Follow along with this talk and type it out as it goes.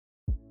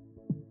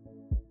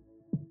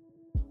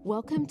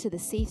Welcome to the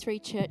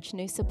C3 Church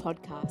Noosa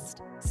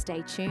podcast.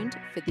 Stay tuned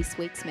for this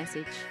week's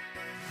message.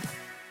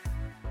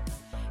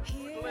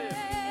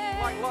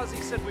 Like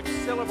Lozzie said, we've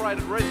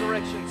celebrated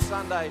Resurrection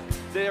Sunday.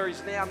 There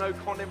is now no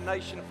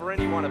condemnation for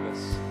any one of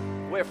us.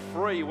 We're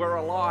free, we're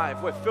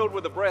alive, we're filled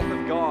with the breath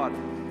of God.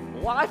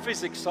 Life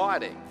is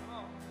exciting.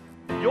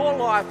 Your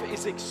life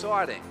is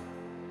exciting.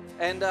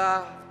 And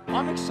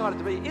I'm excited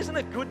to be. Isn't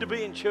it good to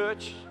be in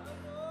church?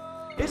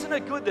 Isn't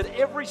it good that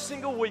every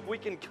single week we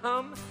can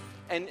come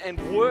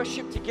and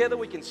worship together,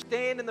 we can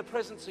stand in the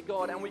presence of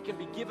God, and we can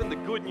be given the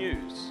good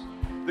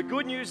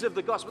news of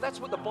the gospel. That's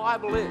what the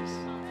Bible is.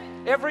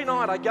 Every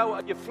night I go,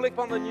 you flick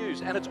on the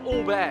news, and it's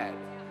all bad.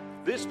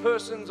 This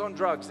person's on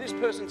drugs, this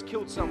person's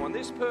killed someone,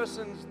 this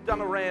person's done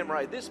a ram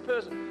raid, this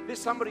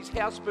somebody's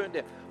house burned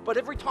down. But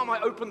every time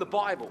I open the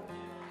Bible,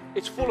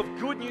 it's full of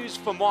good news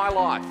for my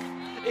life.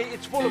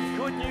 It's full of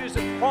good news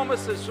and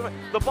promises.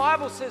 The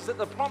Bible says that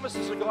the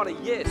promises of God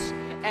are yes,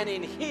 and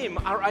in Him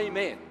are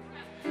amen.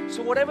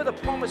 So whatever the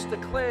promise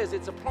declares,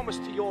 it's a promise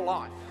to your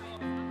life.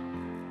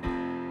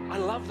 I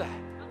love that.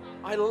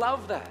 I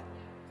love that.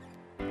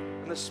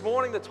 And this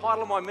morning, the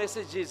title of my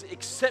message is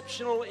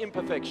Exceptional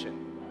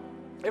Imperfection.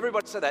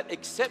 Everybody say that.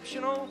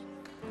 Exceptional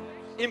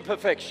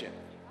Imperfection.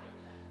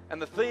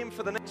 And the theme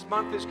for the next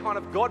month is kind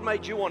of God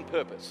made you on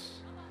purpose.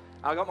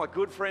 I got my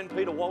good friend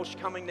Peter Walsh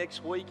coming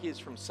next week. He's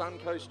from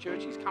Suncoast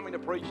Church. He's coming to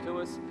preach to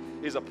us.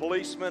 He's a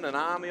policeman, an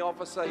army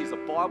officer. He's a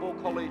Bible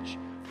college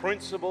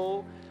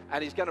principal.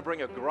 And he's going to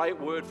bring a great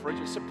word for each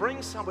of us. So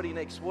bring somebody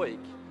next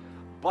week.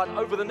 But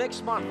over the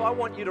next month, I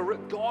want you to,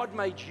 God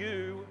made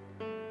you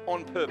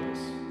on purpose.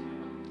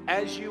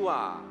 As you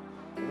are,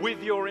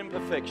 with your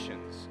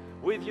imperfections,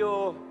 with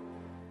your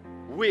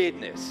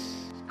weirdness,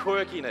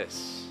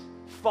 quirkiness,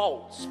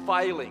 faults,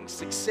 failings,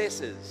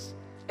 successes,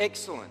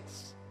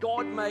 excellence.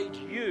 God made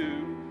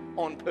you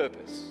on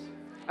purpose.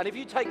 And if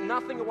you take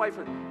nothing away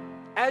from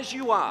it, as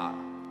you are,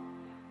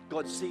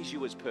 God sees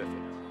you as perfect.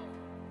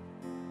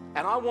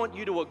 And I want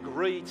you to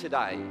agree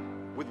today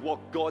with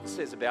what God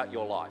says about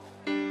your life.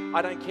 I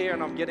don't care,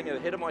 and I'm getting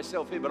ahead of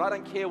myself here, but I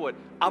don't care what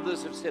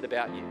others have said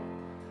about you.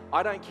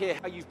 I don't care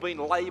how you've been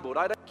labeled.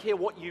 I don't care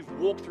what you've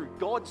walked through.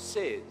 God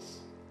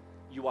says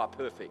you are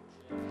perfect.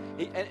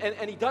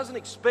 And He doesn't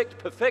expect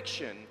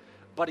perfection,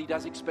 but He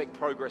does expect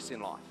progress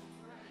in life.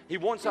 He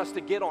wants us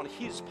to get on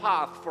His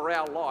path for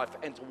our life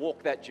and to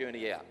walk that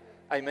journey out.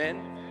 Amen?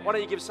 Why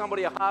don't you give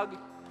somebody a hug?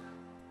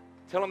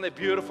 Tell them they're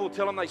beautiful.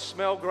 Tell them they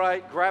smell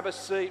great. Grab a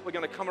seat. We're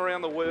going to come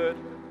around the Word.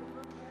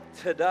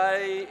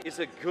 Today is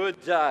a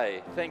good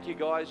day. Thank you,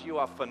 guys. You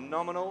are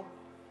phenomenal.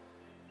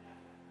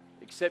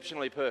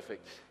 Exceptionally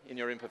perfect in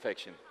your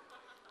imperfection.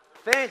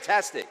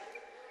 Fantastic.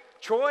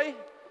 Troy,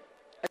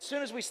 as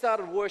soon as we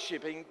started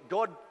worshiping,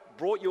 God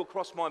brought you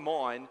across my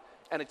mind,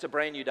 and it's a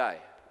brand new day.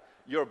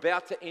 You're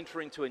about to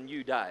enter into a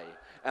new day.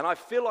 And I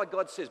feel like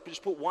God says,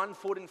 just put one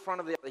foot in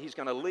front of the other. He's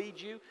going to lead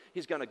you.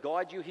 He's going to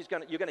guide you.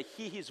 You're going to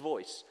hear His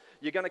voice.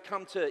 You're going to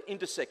come to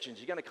intersections.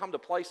 You're going to come to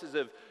places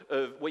of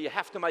where you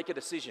have to make a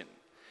decision.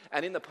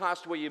 And in the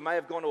past where you may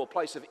have gone to a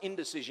place of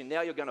indecision,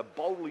 now you're going to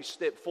boldly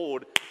step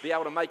forward, be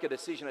able to make a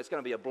decision. It's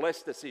going to be a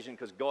blessed decision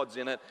because God's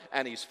in it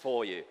and He's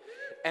for you.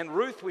 And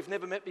Ruth, we've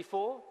never met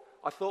before.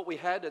 I thought we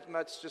had. It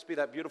might just be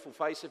that beautiful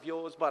face of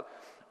yours. But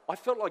I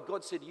felt like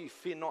God said to you,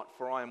 fear not,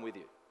 for I am with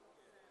you.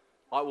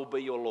 I will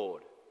be your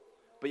Lord.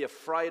 Be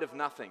afraid of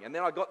nothing. And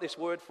then I got this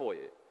word for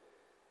you.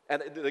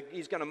 And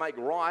He's going to make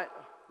right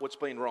what's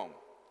been wrong.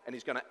 And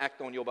He's going to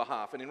act on your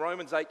behalf. And in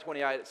Romans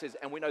 8:28 it says,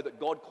 and we know that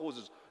God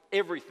causes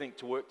everything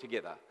to work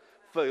together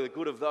for the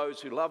good of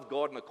those who love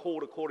God and are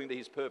called according to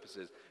His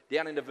purposes.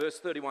 Down into verse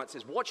 31 it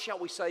says, what shall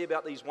we say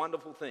about these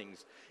wonderful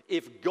things?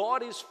 If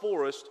God is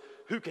for us,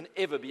 who can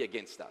ever be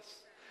against us?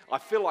 I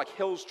feel like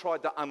hell's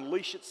tried to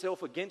unleash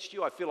itself against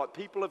you. I feel like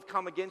people have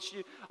come against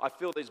you. I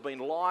feel there's been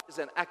lies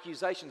and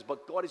accusations,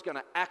 but God is going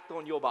to act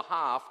on your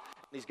behalf,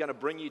 and He's going to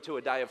bring you to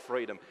a day of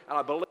freedom. And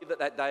I believe that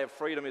that day of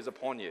freedom is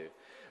upon you.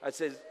 It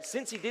says,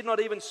 since He did not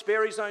even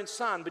spare His own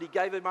Son, but He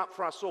gave Him up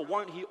for us all,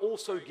 won't He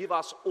also give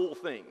us all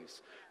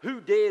things?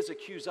 Who dares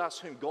accuse us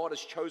whom God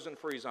has chosen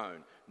for His own?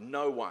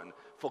 No one.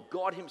 For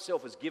God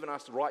Himself has given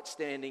us the right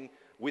standing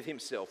with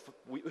Himself.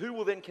 Who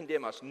will then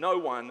condemn us? No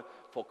one,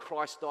 for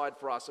Christ died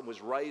for us and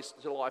was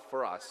raised to life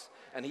for us,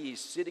 and He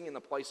is sitting in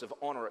the place of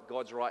honor at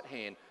God's right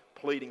hand,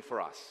 pleading for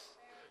us.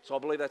 So I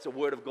believe that's a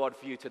word of God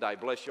for you today.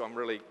 Bless you. I'm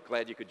really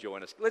glad you could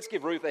join us. Let's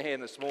give Ruth a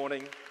hand this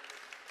morning.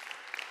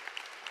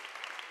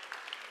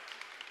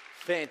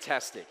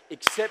 Fantastic.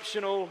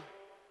 Exceptional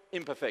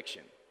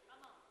imperfection.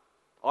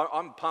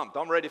 I'm pumped.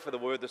 I'm ready for the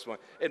word this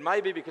morning. It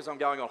may be because I'm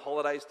going on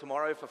holidays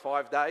tomorrow for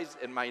 5 days.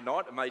 It may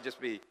not. It may just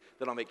be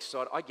that I'm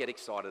excited. I get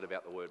excited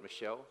about the word,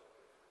 Michelle.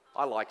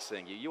 I like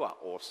seeing you. You are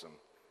awesome.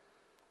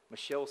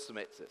 Michelle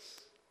Semetsis.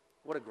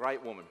 What a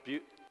great woman.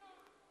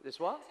 This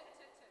what?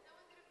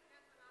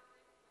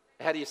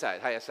 How do you say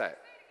it? How do you say it?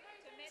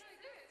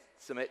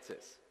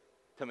 Semetsis.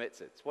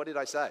 Temetsis. What did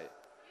I say?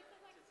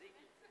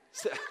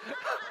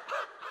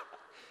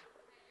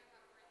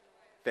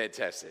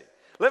 Fantastic.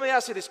 Let me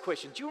ask you this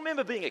question. Do you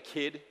remember being a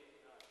kid?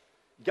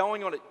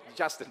 going on it.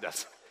 Justin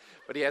does,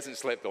 but he hasn't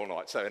slept all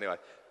night. So anyway,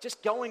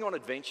 just going on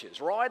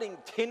adventures, riding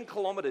 10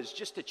 kilometres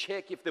just to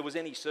check if there was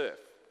any surf.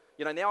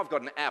 You know, now I've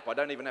got an app. I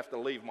don't even have to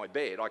leave my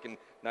bed. I can,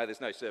 no,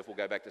 there's no surf. We'll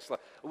go back to sleep.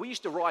 We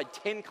used to ride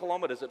 10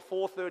 kilometres at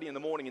 4:30 in the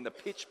morning in the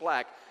pitch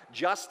black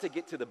just to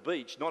get to the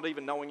beach, not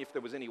even knowing if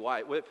there was any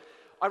way.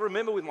 I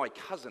remember with my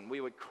cousin, we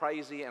were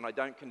crazy, and I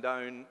don't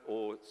condone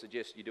or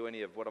suggest you do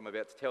any of what I'm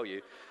about to tell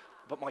you,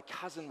 but my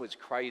cousin was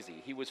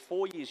crazy. He was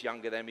 4 years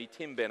younger than me,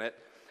 Tim Bennett,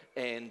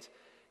 and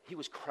he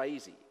was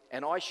crazy.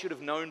 And I should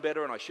have known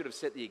better, and I should have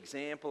set the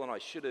example, and I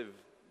should have,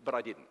 but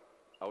I didn't.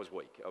 I was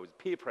weak. I was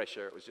peer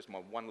pressure. It was just my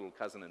one little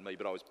cousin and me,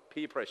 but I was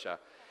peer pressure.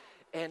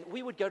 And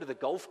we would go to the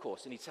golf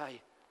course, and he'd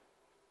say,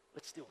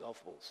 let's steal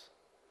golf balls.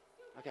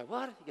 I go,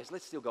 what? He goes,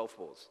 let's steal golf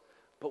balls.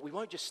 But we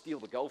won't just steal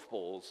the golf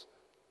balls.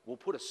 We'll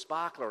put a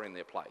sparkler in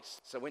their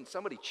place. So when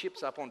somebody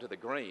chips up onto the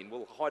green,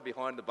 we'll hide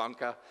behind the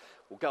bunker,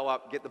 we'll go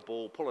up, get the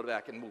ball, pull it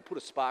back, and we'll put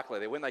a sparkler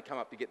there. When they come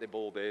up to get their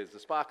ball, there's the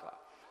sparkler.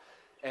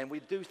 And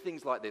we'd do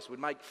things like this. We'd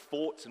make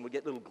forts, and we'd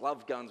get little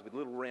glove guns with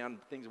little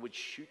round things, and we'd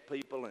shoot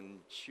people and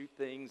shoot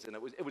things, and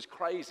it was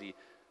crazy,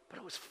 but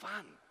it was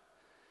fun.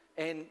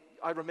 And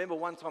I remember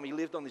one time he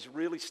lived on this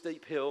really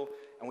steep hill,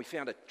 and we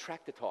found a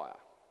tractor tire.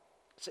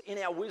 So in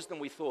our wisdom,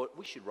 we thought,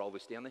 we should roll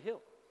this down the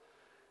hill.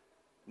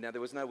 Now,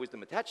 there was no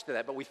wisdom attached to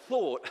that, but we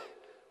thought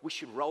we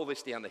should roll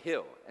this down the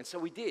hill. And so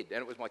we did,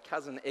 and it was my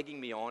cousin egging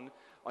me on.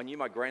 I knew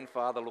my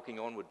grandfather looking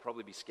on would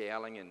probably be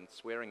scowling and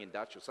swearing in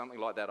Dutch or something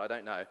like that, I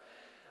don't know.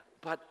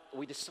 But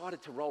we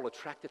decided to roll a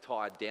tractor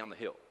tire down the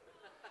hill.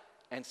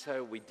 And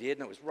so we did,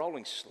 and it was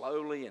rolling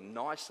slowly and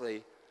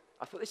nicely.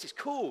 I thought, this is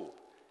cool.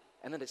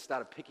 And then it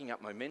started picking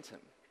up momentum.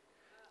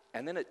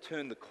 And then it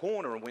turned the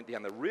corner and went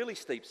down the really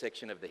steep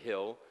section of the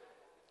hill,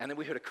 and then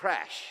we heard a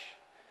crash.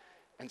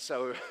 And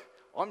so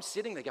I'm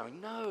sitting there going,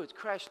 no, it's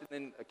crashed. And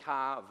then a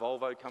car, a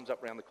Volvo, comes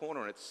up around the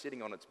corner and it's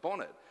sitting on its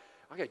bonnet.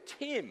 I go,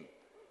 Tim,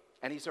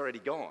 and he's already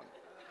gone.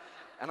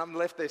 And I'm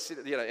left there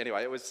sitting,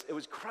 anyway, it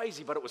was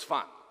crazy, but it was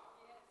fun.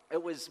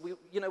 It was,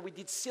 we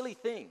did silly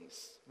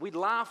things. We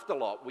laughed a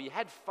lot. We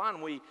had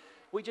fun.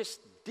 We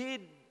just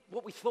did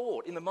what we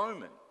thought in the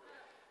moment.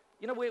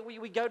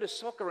 We go to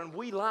soccer and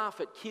we laugh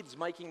at kids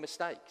making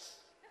mistakes.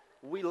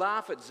 We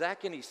laugh at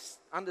Zach and his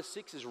under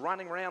sixes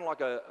running around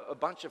like a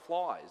bunch of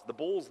flies. The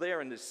ball's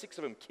there and there's 6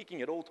 of them kicking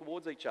it all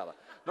towards each other.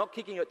 Not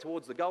kicking it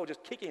towards the goal,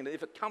 just kicking it.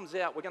 If it comes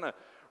out, we're going to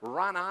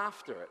run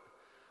after it.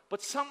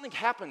 But something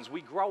happens.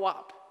 We grow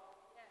up.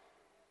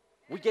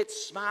 We get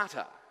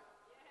smarter.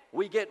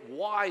 We get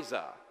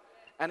wiser.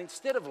 And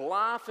instead of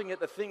laughing at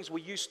the things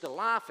we used to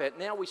laugh at,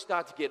 now we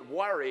start to get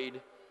worried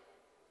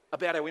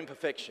about our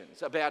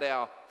imperfections, about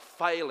our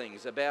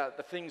failings, about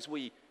the things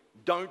we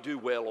don't do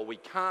well or we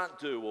can't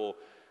do. Or,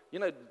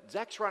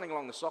 Zach's running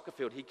along the soccer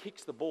field, he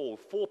kicks the ball,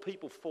 4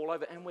 people fall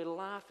over, and we're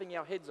laughing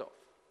our heads off.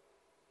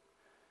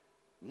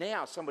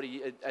 Now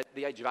somebody at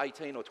the age of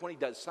 18 or 20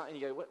 does something,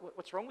 you go,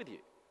 what's wrong with you?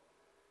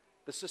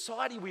 The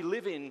society we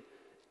live in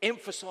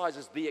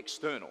emphasizes the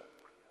external.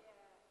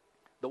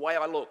 The way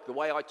I look, the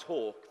way I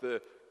talk, the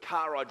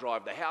car I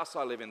drive, the house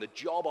I live in, the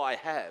job I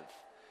have.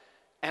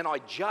 And I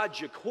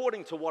judge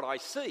according to what I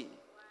see.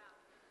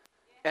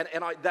 And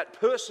that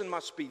person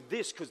must be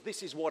this because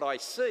this is what I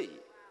see.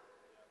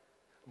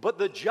 But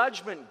the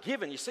judgment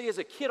given, you see, as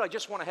a kid, I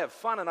just want to have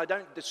fun and I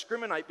don't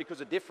discriminate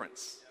because of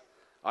difference.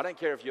 I don't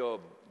care if you're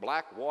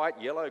black,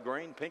 white, yellow,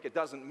 green, pink, it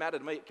doesn't matter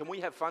to me. Can we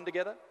have fun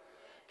together?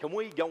 Can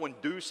we go and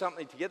do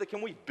something together?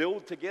 Can we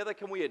build together?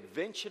 Can we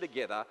adventure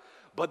together?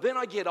 But then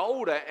I get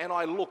older and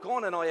I look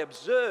on and I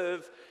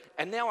observe,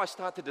 and now I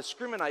start to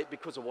discriminate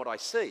because of what I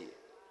see.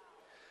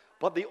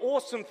 But the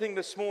awesome thing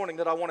this morning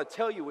that I want to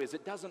tell you is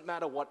it doesn't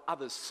matter what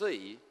others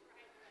see,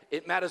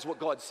 it matters what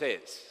God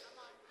says.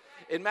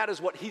 It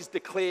matters what He's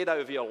declared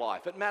over your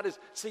life. It matters,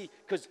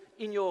 because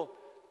in your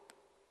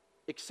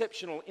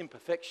exceptional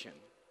imperfection,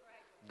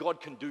 God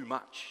can do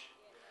much.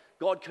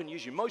 God can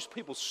use you. Most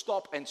people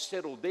stop and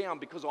settle down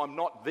because I'm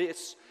not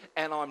this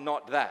and I'm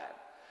not that.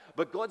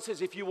 But God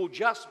says if you will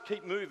just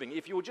keep moving,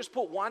 if you will just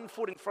put one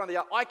foot in front of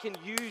the other, I can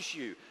use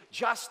you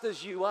just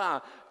as you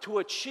are to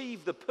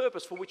achieve the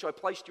purpose for which I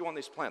placed you on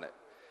this planet.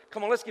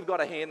 Come on, let's give God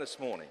a hand this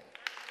morning.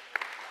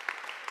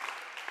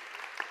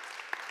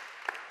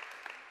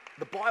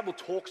 The Bible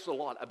talks a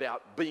lot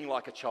about being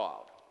like a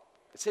child.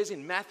 It says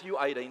in Matthew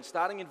 18,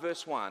 starting in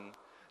verse 1,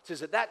 it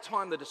says, at that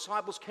time the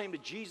disciples came to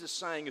Jesus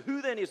saying,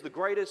 who then is the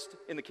greatest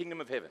in the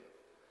kingdom of heaven?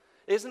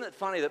 Isn't it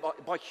funny that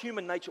by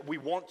human nature we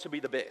want to be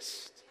the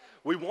best?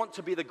 We want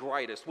to be the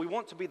greatest. We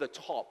want to be the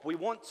top. We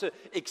want to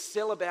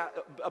excel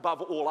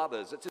above all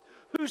others. It says,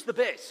 who's the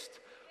best?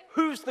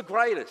 Who's the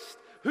greatest?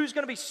 Who's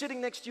going to be sitting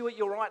next to you at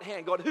your right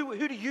hand? God,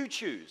 who do you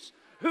choose?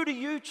 Who do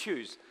you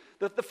choose?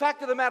 The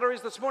fact of the matter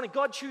is this morning,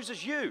 God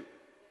chooses you.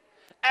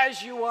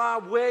 As you are,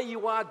 where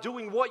you are,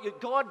 doing what you,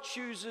 God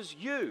chooses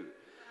you.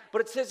 But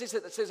it says this,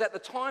 it says, at the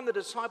time the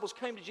disciples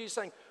came to Jesus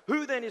saying,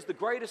 who then is the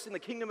greatest in the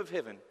kingdom of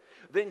heaven?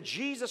 Then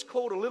Jesus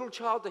called a little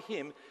child to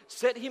him,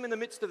 set him in the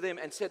midst of them,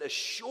 and said,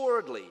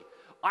 assuredly,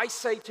 I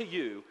say to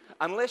you,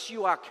 unless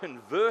you are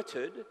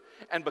converted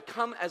and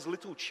become as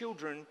little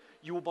children,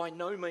 you will by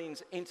no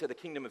means enter the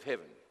kingdom of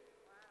heaven.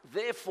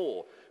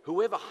 Therefore,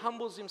 whoever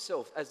humbles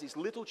himself as this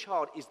little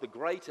child is the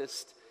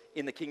greatest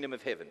in the kingdom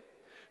of heaven.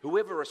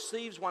 Whoever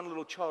receives one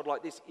little child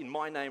like this in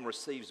my name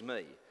receives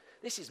me.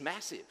 This is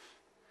massive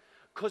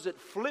because it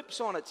flips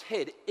on its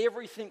head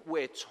everything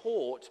we're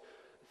taught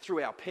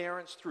through our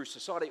parents, through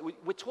society.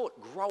 We're taught,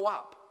 grow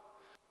up,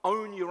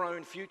 own your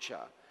own future,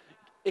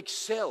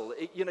 excel.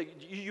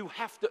 You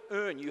have to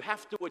earn, you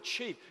have to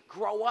achieve,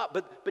 grow up.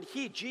 But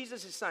here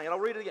Jesus is saying, and I'll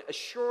read it again,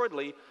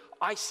 assuredly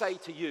I say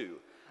to you,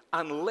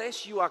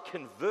 unless you are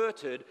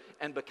converted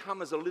and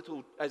become as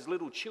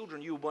little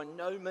children, you will by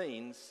no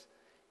means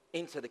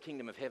enter the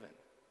kingdom of heaven.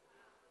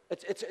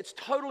 It's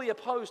totally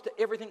opposed to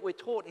everything we're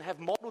taught and have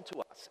modeled to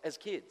us as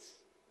kids.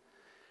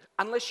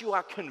 Unless you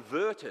are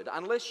converted,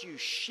 unless you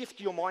shift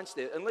your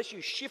mindset, unless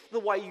you shift the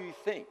way you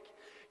think,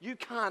 you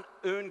can't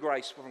earn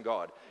grace from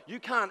God. You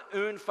can't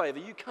earn favor.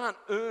 You can't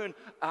earn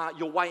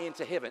your way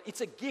into heaven.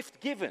 It's a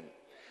gift given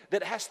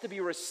that has to be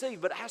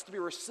received, but it has to be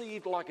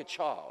received like a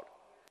child.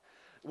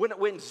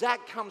 When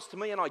Zach comes to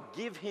me and I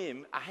give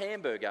him a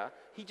hamburger,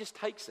 he just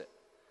takes it.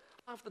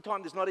 Half the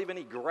time there's not even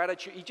any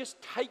gratitude. He just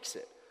takes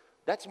it.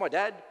 That's my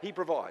dad. He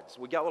provides.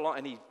 We go along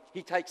and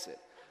he takes it.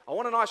 I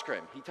want an ice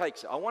cream. He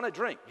takes it. I want a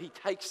drink. He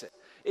takes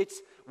it.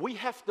 We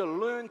have to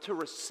learn to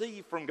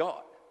receive from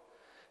God.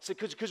 So,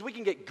 because we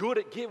can get good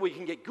at giving, we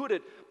can get good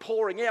at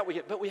pouring out,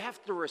 but we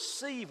have to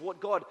receive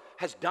what God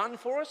has done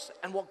for us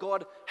and what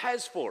God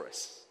has for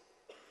us.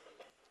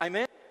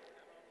 Amen?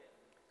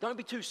 Don't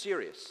be too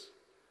serious.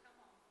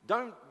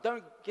 Don't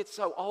get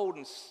so old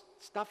and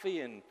stuffy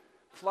and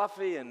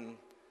fluffy and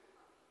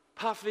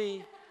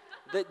puffy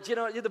that,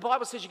 the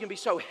Bible says you can be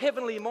so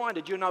heavenly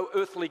minded, you're no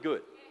earthly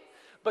good.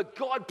 But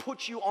God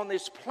puts you on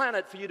this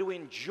planet for you to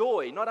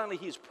enjoy not only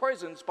His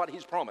presence, but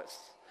His promise.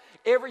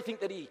 Everything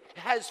that He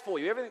has for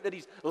you, everything that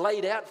He's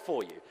laid out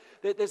for you.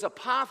 There's a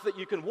path that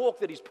you can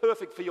walk that is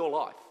perfect for your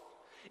life.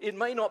 It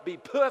may not be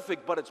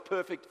perfect, but it's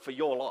perfect for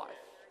your life.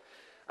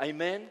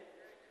 Amen?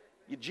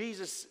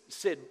 Jesus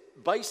said,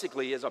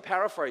 basically, as I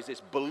paraphrase this,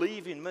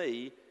 believe in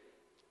me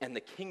and the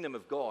kingdom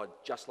of God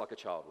just like a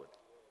child would.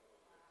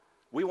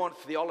 We want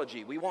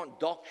theology, we want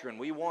doctrine,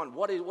 we want,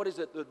 what is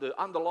it, the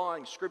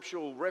underlying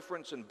scriptural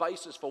reference and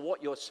basis for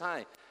what you're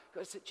saying.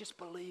 God said, just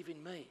believe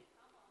in me.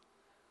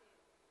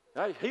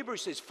 No,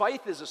 Hebrews says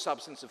faith is a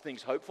substance of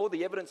things hoped for,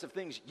 the evidence of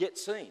things yet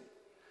seen.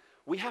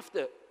 We have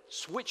to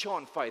switch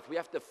on faith. We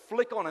have to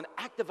flick on and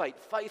activate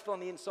faith on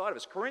the inside of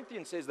us.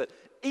 Corinthians says that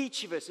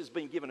each of us has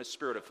been given a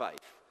spirit of faith.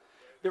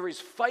 There is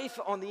faith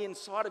on the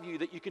inside of you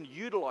that you can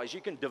utilize,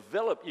 you can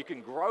develop, you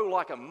can grow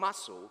like a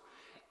muscle,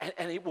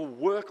 and it will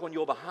work on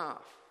your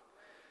behalf.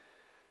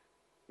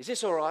 Is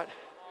this all right?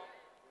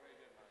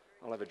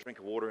 I'll have a drink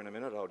of water in a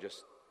minute. I'll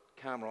just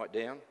calm right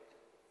down.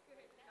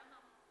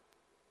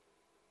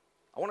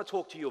 I want to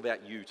talk to you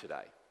about you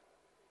today.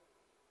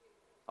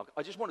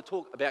 I just want to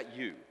talk about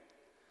you.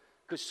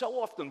 Because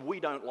so often we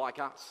don't like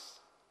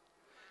us.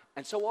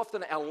 And so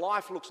often our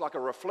life looks like a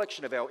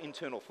reflection of our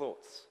internal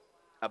thoughts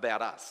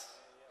about us.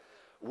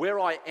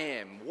 Where I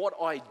am, what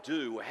I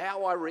do,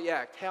 how I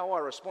react, how I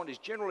respond is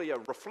generally a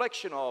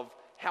reflection of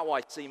how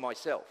I see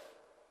myself.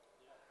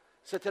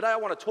 So today I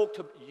want to talk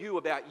to you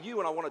about you,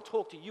 and I want to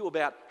talk to you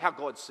about how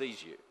God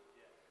sees you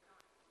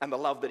and the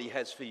love that He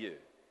has for you.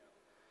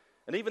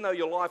 And even though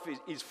your life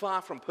is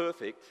far from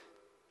perfect,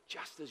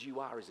 just as you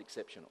are is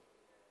exceptional.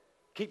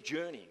 Keep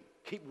journeying,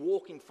 keep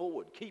walking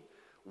forward, keep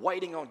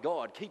waiting on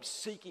God, keep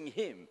seeking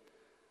Him.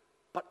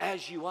 But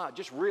as you are,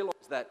 just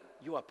realize that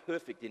you are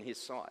perfect in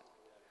His sight.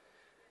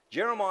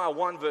 Jeremiah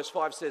 1 verse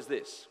 5 says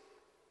this,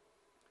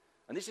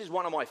 and this is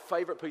one of my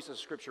favorite pieces of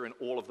scripture in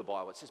all of the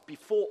Bible. It says,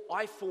 before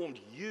I formed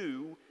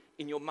you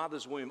in your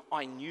mother's womb,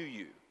 I knew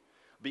you.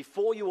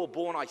 Before you were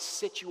born, I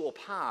set you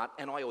apart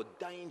and I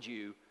ordained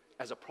you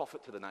as a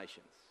prophet to the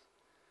nations.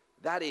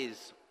 That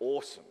is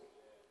awesome.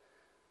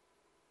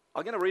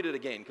 I'm going to read it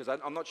again because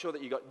I'm not sure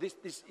that you got this.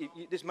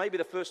 This may be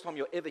the first time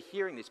you're ever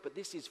hearing this, but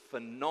this is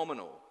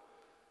phenomenal.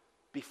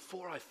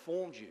 Before I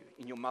formed you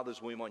in your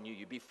mother's womb, I knew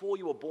you. Before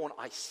you were born,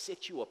 I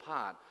set you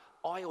apart.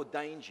 I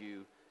ordained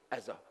you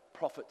as a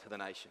prophet to the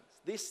nations.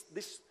 This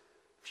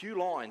few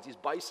lines is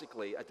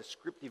basically a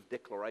descriptive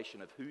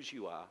declaration of whose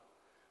you are,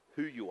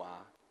 who you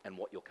are, and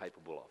what you're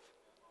capable of.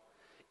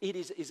 It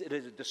is a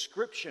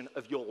description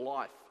of your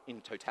life in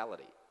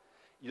totality,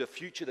 the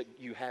future that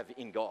you have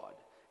in God,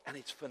 and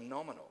it's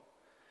phenomenal.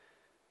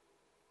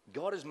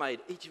 God has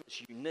made each of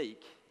us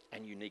unique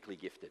and uniquely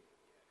gifted.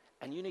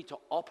 And you need to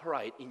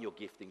operate in your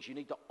giftings. You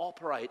need to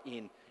operate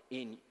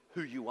in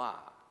who you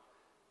are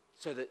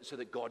so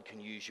that God can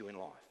use you in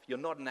life. You're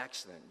not an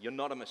accident. You're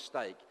not a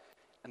mistake.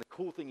 And the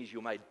cool thing is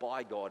you're made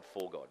by God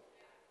for God.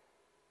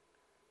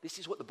 This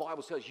is what the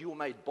Bible says. You were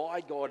made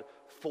by God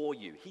for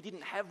you. He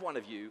didn't have one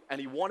of you,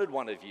 and He wanted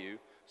one of you,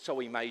 so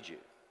He made you.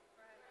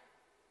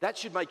 That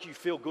should make you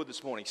feel good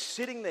this morning.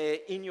 Sitting there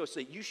in your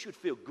seat, you should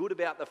feel good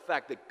about the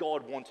fact that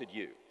God wanted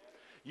you.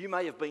 You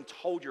may have been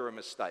told you're a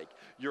mistake,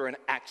 you're an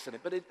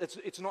accident, but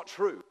it's not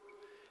true.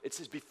 It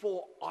says,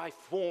 before I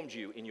formed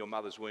you in your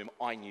mother's womb,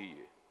 I knew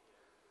you.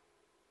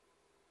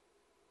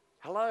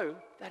 Hello?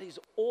 That is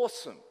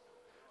awesome.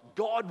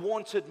 God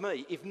wanted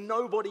me. If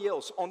nobody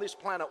else on this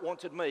planet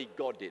wanted me,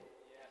 God did.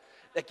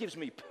 That gives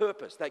me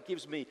purpose. That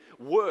gives me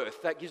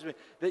worth. That gives me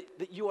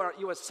that you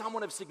are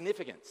someone of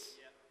significance.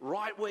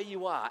 Right where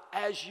you are,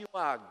 as you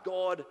are,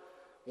 God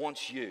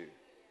wants you.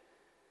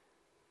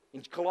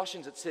 In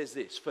Colossians it says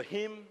this, for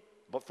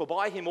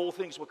by him all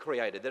things were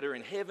created that are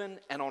in heaven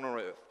and on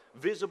earth,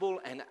 visible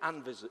and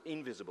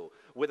invisible,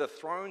 whether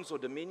thrones or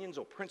dominions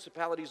or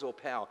principalities or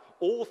power,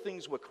 all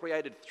things were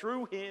created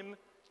through him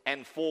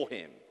and for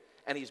him.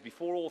 And he's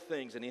before all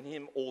things, and in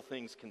him all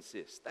things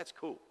consist. That's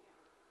cool.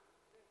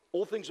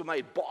 All things were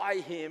made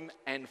by him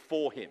and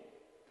for him.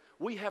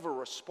 We have a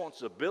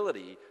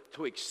responsibility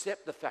to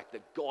accept the fact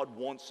that God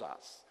wants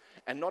us.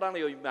 And not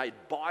only are we made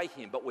by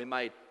him, but we're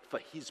made for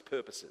his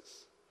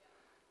purposes.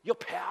 You're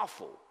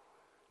powerful.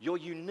 You're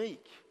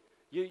unique.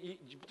 You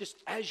just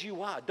as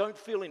you are. Don't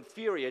feel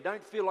inferior.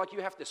 Don't feel like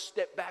you have to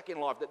step back in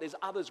life, that there's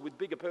others with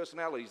bigger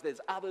personalities.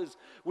 There's others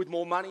with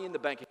more money in the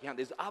bank account.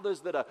 There's others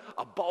that are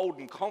bold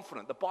and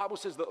confident. The Bible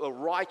says that the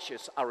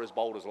righteous are as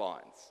bold as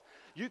lions.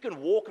 You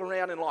can walk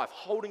around in life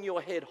holding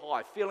your head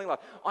high, feeling like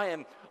I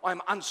am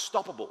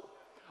unstoppable.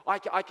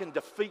 I can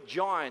defeat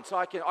giants.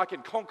 I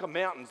can conquer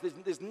mountains.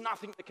 There's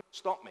nothing that can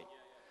stop me.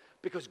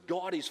 Because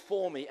God is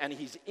for me and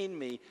he's in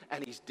me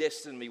and he's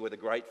destined me with a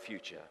great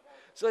future.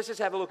 So let's just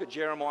have a look at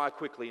Jeremiah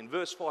quickly. In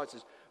verse 5 it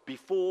says,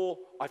 before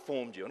I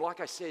formed you. And like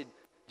I said,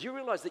 do you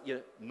realize that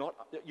you're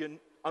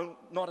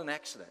not an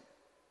accident?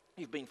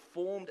 You've been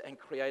formed and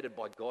created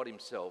by God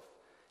himself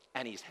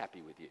and he's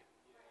happy with you.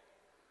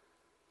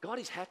 God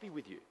is happy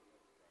with you.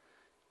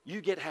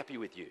 You get happy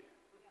with you.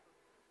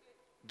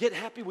 Get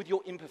happy with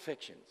your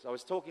imperfections. I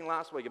was talking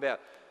last week about,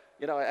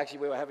 actually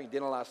we were having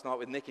dinner last night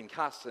with Nick and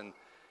Cuss, and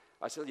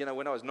I said,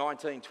 when I was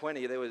 19,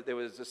 20, there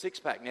was a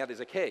six-pack. Now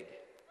there's a keg.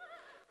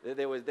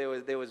 There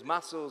was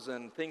muscles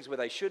and things where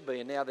they should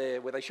be, and now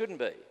they're where they shouldn't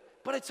be.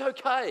 But it's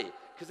okay,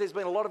 because there's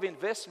been a lot of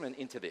investment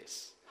into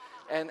this.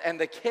 And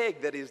the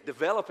keg that is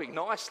developing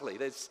nicely,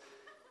 there's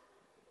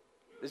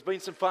been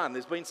some fun.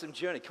 There's been some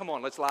journey. Come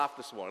on, let's laugh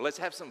this morning. Let's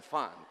have some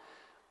fun.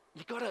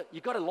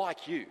 You gotta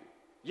like you.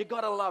 You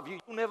gotta love you.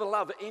 You'll never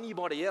love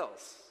anybody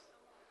else.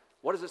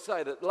 What does it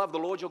say? That love the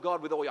Lord your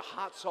God with all your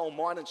heart, soul,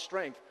 mind, and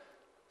strength.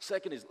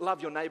 Second is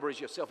love your neighbor as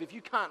yourself. If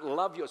you can't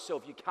love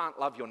yourself, you can't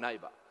love your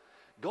neighbor.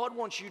 God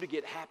wants you to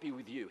get happy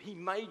with you. He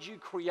made you,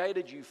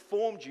 created you,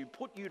 formed you,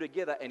 put you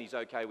together, and he's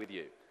okay with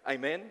you.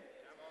 Amen?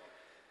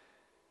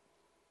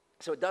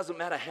 So it doesn't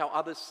matter how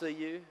others see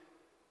you,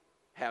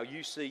 how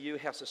you see you,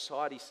 how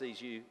society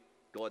sees you,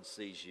 God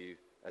sees you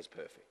as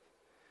perfect.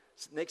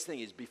 So next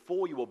thing is,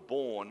 before you were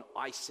born,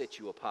 I set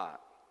you apart.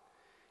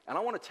 And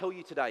I want to tell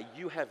you today,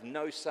 you have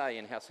no say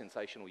in how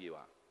sensational you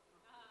are.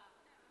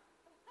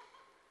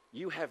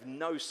 You have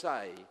no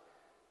say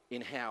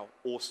in how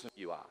awesome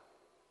you are.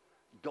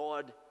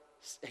 God,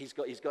 he's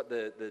got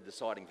the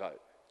deciding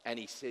vote. And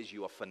he says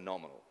you are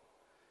phenomenal.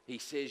 He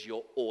says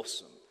you're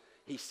awesome.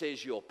 He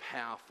says you're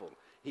powerful.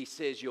 He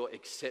says you're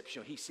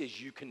exceptional. He says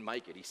you can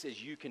make it. He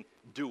says you can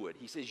do it.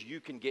 He says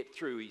you can get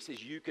through. He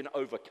says you can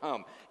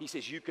overcome. He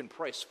says you can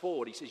press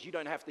forward. He says you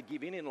don't have to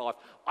give in life.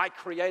 I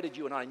created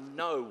you and I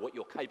know what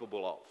you're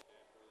capable of.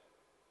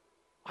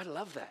 I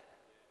love that.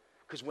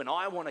 Because when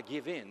I want to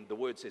give in, the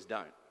word says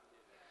don't.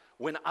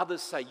 When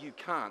others say you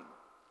can't,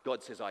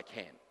 God says I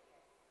can.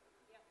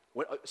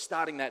 When,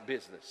 starting that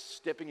business,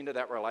 stepping into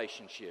that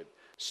relationship,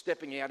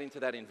 stepping out into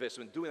that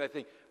investment, doing that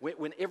thing,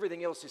 when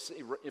everything else is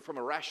from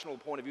a rational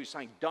point of view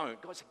saying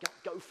don't, God said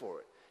go for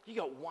it. You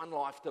got one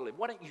life to live.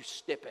 Why don't you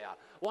step out?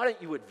 Why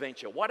don't you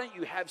adventure? Why don't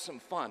you have some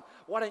fun?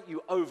 Why don't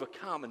you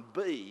overcome and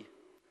be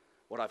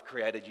what I've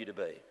created you to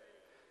be?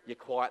 You're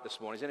quiet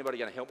this morning. Is anybody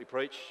going to help me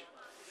preach?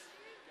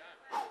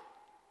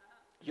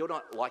 You're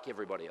not like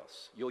everybody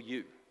else. You're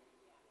you.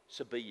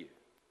 So be you.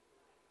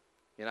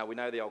 We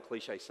know the old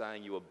cliche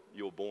saying, you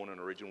were born an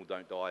original,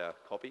 don't die a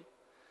copy.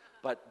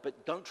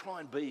 But don't try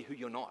and be who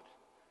you're not.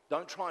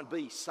 Don't try and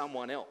be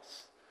someone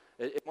else.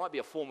 It might be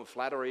a form of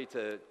flattery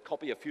to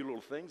copy a few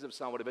little things of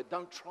somebody, but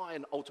don't try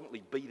and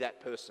ultimately be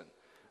that person.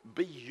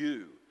 Be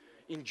you.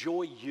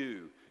 Enjoy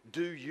you.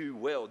 Do you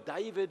well.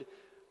 David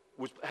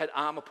had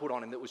armor put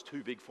on him that was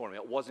too big for him.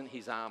 It wasn't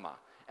his armor.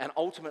 And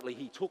ultimately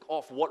he took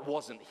off what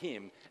wasn't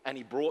him and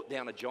he brought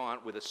down a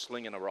giant with a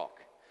sling and a rock.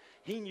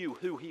 He knew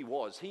who he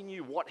was. He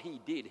knew what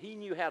he did. He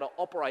knew how to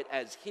operate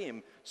as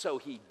him, so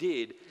he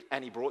did,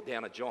 and he brought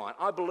down a giant.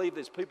 I believe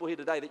there's people here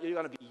today that you're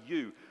going to be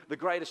you, the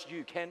greatest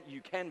you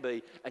can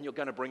be, and you're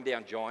going to bring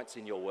down giants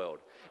in your world.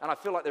 And I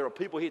feel like there are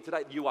people here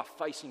today that you are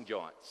facing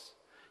giants.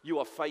 You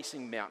are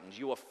facing mountains.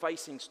 You are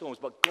facing storms,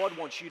 but God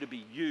wants you to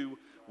be you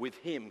with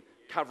him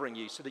covering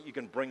you so that you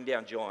can bring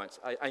down giants.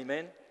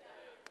 Amen?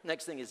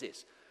 Next thing is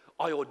this.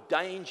 I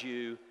ordained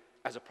you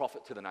as a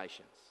prophet to the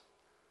nations.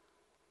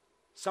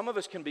 Some of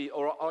us can be,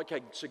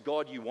 okay, so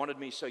God, you wanted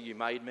me, so you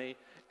made me,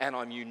 and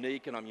I'm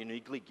unique and I'm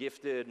uniquely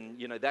gifted, and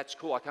that's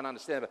cool, I can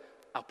understand. But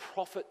a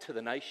prophet to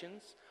the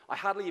nations, I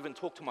hardly even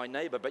talk to my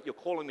neighbor, but you're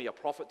calling me a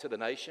prophet to the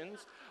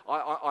nations.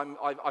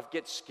 I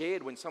get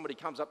scared when somebody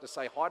comes up to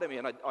say hi to me,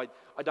 and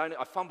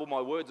I fumble my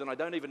words, and I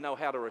don't even know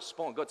how to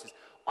respond. God says,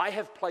 I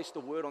have placed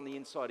a word on the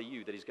inside of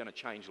you that is going to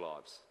change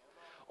lives.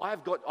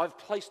 I've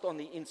placed on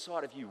the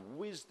inside of you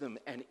wisdom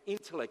and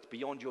intellect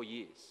beyond your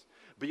years,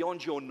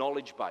 beyond your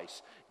knowledge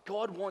base.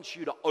 God wants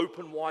you to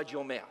open wide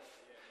your mouth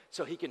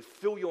so he can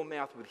fill your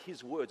mouth with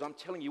his words. I'm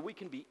telling you, we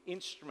can be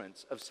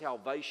instruments of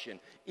salvation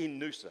in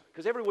Noosa.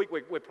 Because every week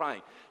we're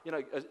praying,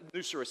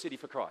 Noosa, a city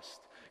for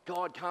Christ.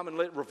 God, come and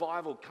let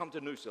revival come to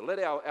Noosa. Let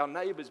our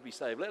neighbors be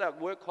saved. Let our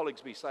work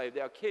colleagues be saved,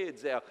 our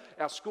kids,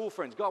 our school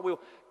friends. God,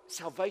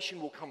 salvation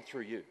will come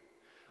through you.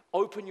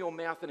 Open your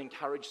mouth and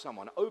encourage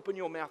someone. Open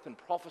your mouth and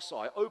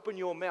prophesy. Open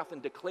your mouth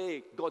and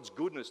declare God's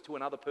goodness to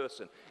another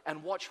person.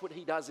 And watch what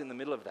he does in the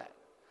middle of that.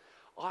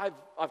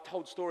 I've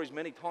told stories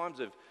many times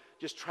of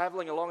just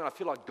traveling along, and I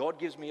feel like God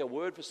gives me a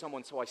word for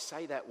someone, so I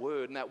say that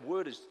word, and that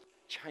word has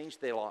changed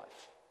their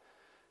life.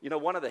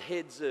 One of the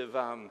heads of,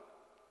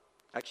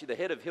 the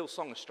head of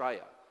Hillsong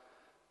Australia,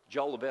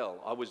 Joel LaBelle.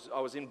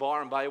 I was in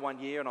Byron Bay one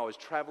year, and I was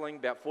traveling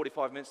about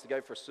 45 minutes to go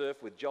for a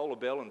surf with Joel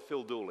LaBelle and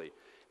Phil Dooley.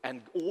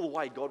 And all the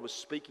way, God was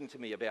speaking to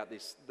me about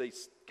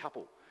this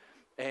couple.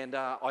 And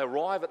I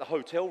arrive at the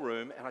hotel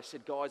room, and I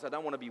said, guys, I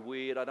don't want to be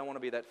weird. I don't want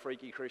to be that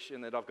freaky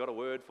Christian that I've got a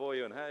word for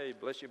you, and hey,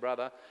 bless you,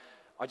 brother.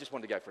 I just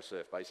wanted to go for a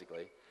surf,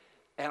 basically.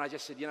 And I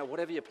just said,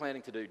 whatever you're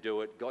planning to do,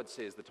 do it. God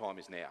says the time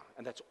is now.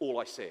 And that's all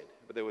I said.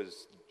 But there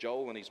was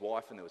Joel and his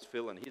wife, and there was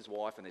Phil and his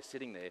wife, and they're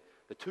sitting there.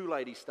 The two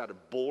ladies started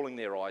bawling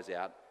their eyes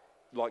out,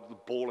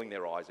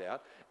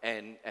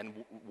 and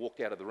walked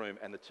out of the room.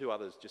 And the two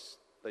others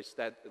they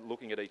started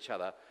looking at each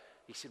other.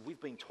 He said,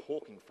 we've been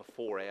talking for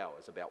 4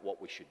 hours about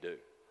what we should do.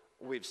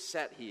 We've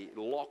sat here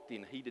locked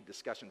in heated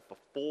discussion for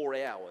 4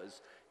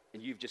 hours,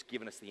 and you've just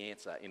given us the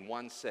answer in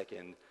 1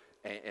 second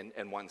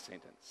and one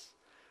sentence.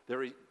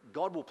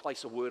 God will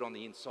place a word on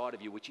the inside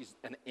of you, which is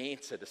an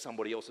answer to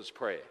somebody else's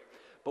prayer.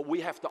 But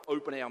we have to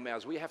open our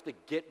mouths. We have to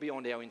get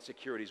beyond our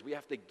insecurities. We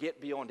have to get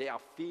beyond our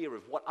fear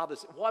of what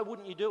others... Why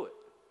wouldn't you do it?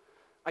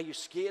 Are you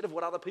scared of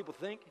what other people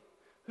think?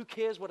 Who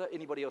cares what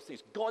anybody else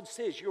thinks? God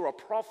says you're a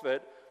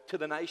prophet to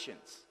the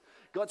nations.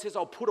 God says,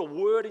 I'll put a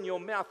word in your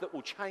mouth that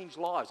will change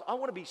lives. I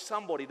want to be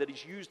somebody that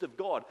is used of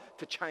God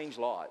to change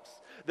lives,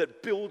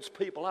 that builds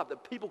people up,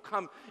 that people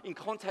come in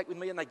contact with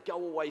me and they go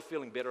away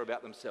feeling better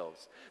about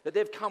themselves, that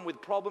they've come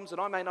with problems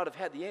and I may not have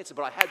had the answer,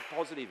 but I had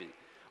positivity.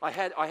 I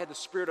had the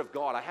Spirit of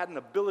God. I had an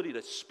ability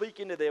to speak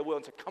into their world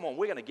and say, come on,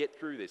 we're going to get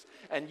through this.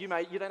 And you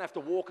don't have to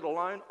walk it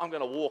alone. I'm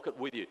going to walk it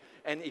with you.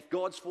 And if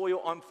God's for you,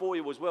 I'm for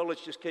you as well.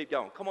 Let's just keep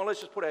going. Come on,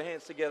 let's just put our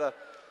hands together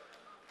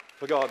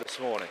for God this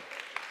morning.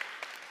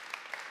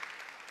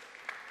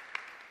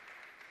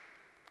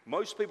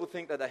 Most people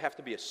think that they have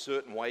to be a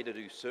certain way to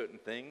do certain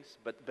things.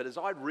 But as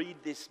I read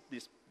this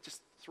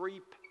just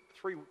three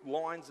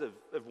lines of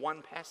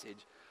one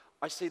passage,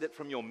 I see that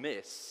from your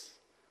mess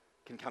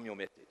can come your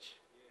message.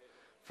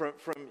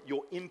 From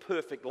your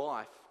imperfect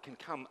life can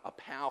come a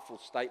powerful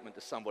statement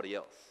to somebody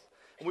else.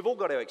 And we've all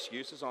got our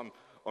excuses. I'm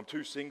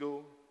too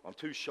single, I'm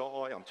too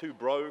shy, I'm too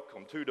broke,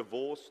 I'm too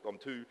divorced, I'm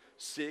too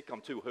sick,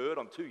 I'm too hurt,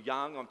 I'm too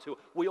young,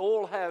 We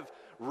all have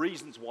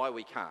reasons why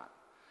we can't.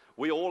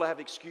 We all have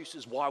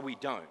excuses why we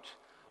don't.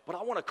 But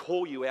I want to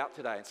call you out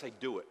today and say,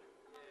 do it.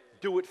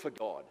 Do it for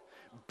God.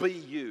 Be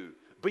you.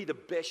 Be the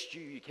best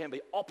you can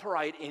be.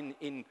 Operate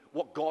in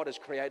what God has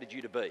created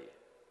you to be.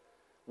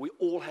 We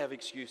all have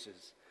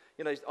excuses.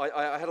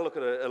 I had a look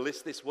at a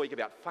list this week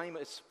about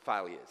famous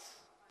failures.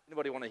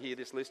 Anybody want to hear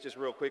this list just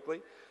real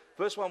quickly?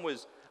 First one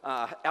was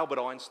Albert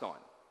Einstein,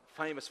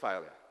 famous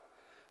failure.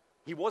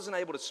 He wasn't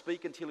able to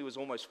speak until he was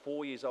almost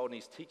 4 years old, and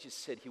his teachers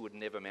said he would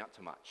never amount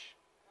to much.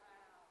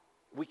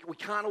 We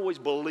can't always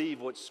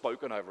believe what's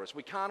spoken over us.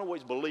 We can't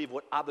always believe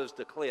what others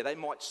declare. They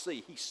might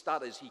see he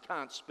stutters, he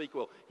can't speak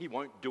well, he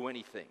won't do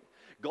anything.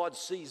 God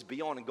sees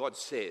beyond and God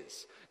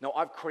says, no,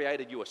 I've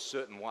created you a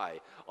certain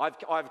way.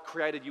 I've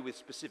created you with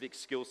specific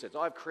skill sets.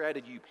 I've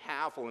created you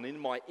powerful and in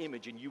my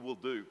image, and you will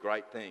do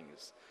great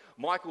things.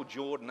 Michael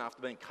Jordan,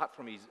 after being cut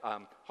from his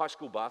high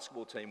school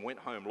basketball team, went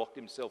home, locked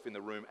himself in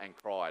the room and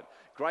cried.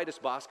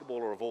 Greatest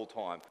basketballer of all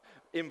time.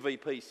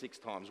 MVP 6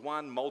 times,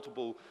 won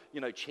multiple,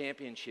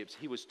 championships.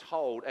 He was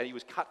told, and he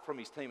was cut from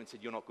his team and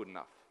said, you're not good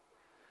enough.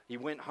 He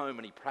went home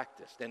and he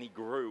practiced, and he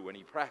grew, and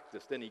he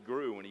practiced, and he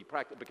grew, and he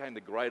became the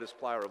greatest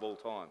player of all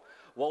time.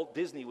 Walt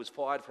Disney was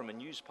fired from a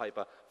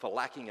newspaper for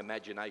lacking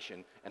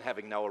imagination and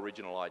having no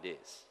original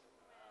ideas.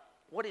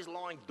 What is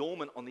lying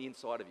dormant on the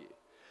inside of you?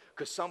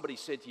 Because somebody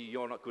said to you,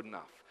 you're not good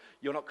enough.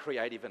 You're not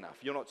creative enough.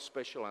 You're not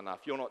special enough.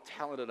 You're not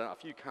talented enough.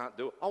 You can't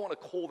do it. I want to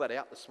call that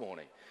out this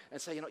morning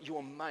and say, you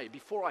are made.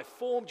 Before I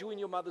formed you in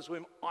your mother's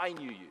womb, I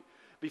knew you.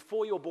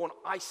 Before you were born,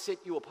 I set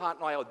you apart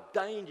and I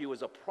ordained you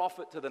as a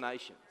prophet to the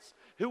nations.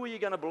 Who are you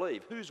going to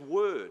believe? Whose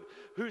word,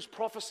 whose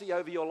prophecy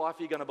over your life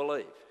are you going to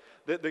believe?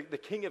 The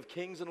King of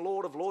Kings and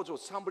Lord of Lords, or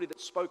somebody that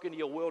spoke into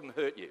your world and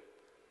hurt you?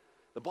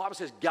 The Bible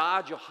says,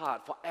 guard your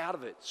heart, for out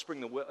of it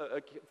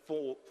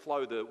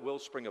flow the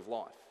wellspring of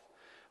life.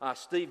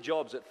 Steve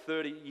Jobs, at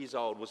 30 years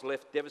old, was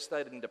left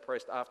devastated and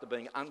depressed after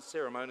being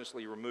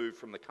unceremoniously removed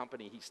from the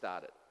company he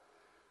started.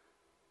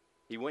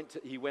 He went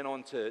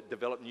on to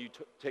develop new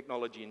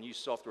technology and new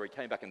software. He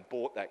came back and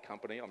bought that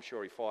company. I'm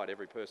sure he fired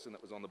every person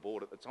that was on the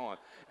board at the time.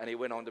 And he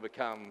went on to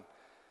become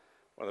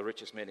one of the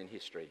richest men in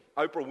history.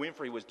 Oprah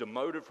Winfrey was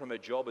demoted from her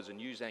job as a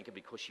news anchor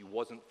because she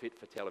wasn't fit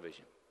for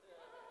television.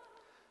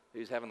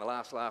 Who's having the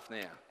last laugh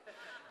now?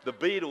 The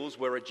Beatles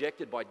were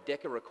rejected by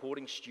Decca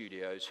Recording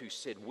Studios, who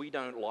said, we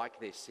don't like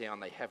their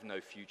sound, they have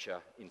no future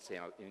in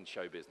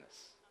show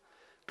business.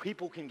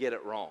 People can get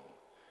it wrong.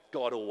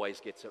 God always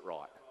gets it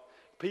right.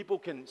 People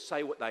can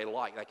say what they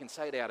like. They can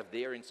say it out of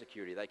their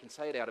insecurity. They can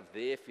say it out of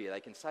their fear.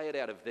 They can say it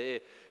out of their,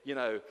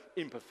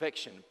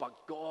 imperfection. But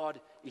God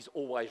is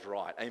always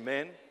right.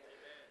 Amen?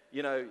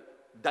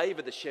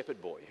 David the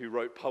shepherd boy, who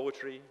wrote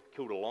poetry,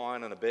 killed a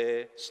lion and a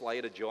bear,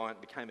 slayed a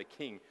giant, became a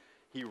king,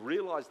 he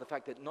realized the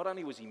fact that not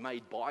only was he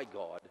made by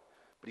God,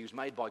 but he was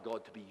made by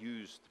God to be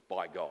used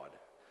by God.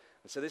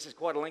 And so this is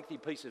quite a lengthy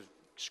piece of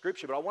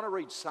scripture, but I want to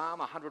read Psalm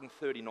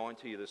 139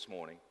 to you this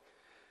morning.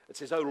 It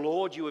says, "O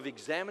Lord, you have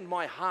examined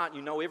my heart.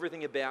 You know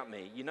everything about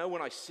me. You know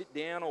when I sit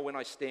down or when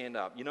I stand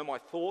up. You know my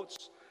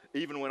thoughts,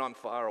 even when I'm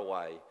far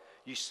away.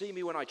 You see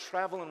me when I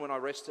travel and when I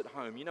rest at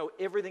home. You know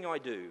everything I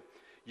do.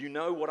 You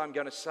know what I'm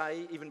going to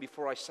say even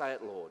before I say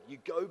it, Lord. You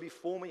go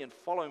before me and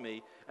follow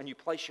me, and you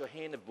place your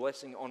hand of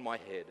blessing on my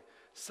head.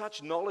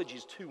 Such knowledge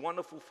is too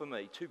wonderful for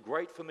me, too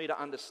great for me to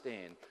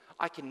understand.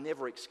 I can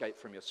never escape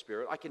from your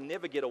spirit. I can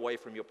never get away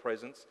from your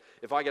presence.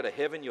 If I go to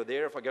heaven, you're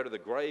there. If I go to the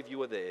grave,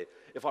 you are there.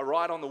 If I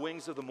ride on the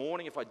wings of the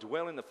morning, if I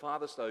dwell in the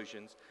farthest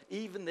oceans,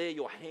 even there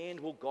your hand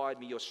will guide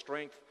me, your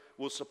strength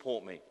will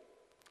support me.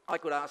 I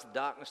could ask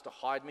darkness to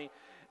hide me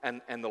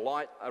and the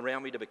light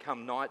around me to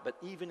become night, but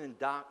even in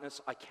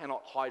darkness I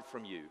cannot hide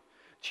from you.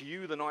 To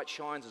you the night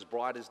shines as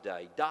bright as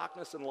day.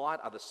 Darkness and light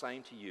are the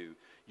same to you.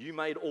 You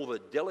made all the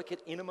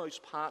delicate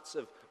innermost parts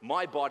of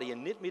my body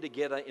and knit me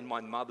together in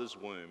my mother's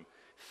womb.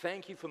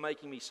 Thank you for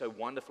making me so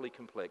wonderfully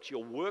complex.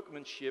 Your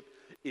workmanship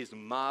is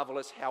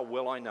marvelous, how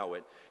well I know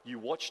it. You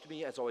watched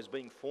me as I was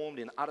being formed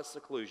in utter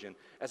seclusion,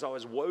 as I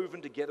was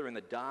woven together in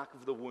the dark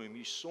of the womb.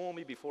 You saw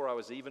me before I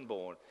was even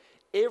born.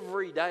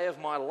 Every day of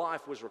my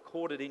life was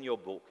recorded in your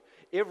book.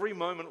 Every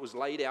moment was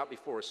laid out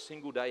before a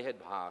single day had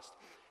passed.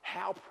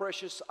 How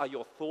precious are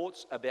your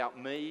thoughts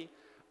about me,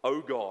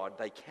 O God.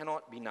 They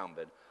cannot be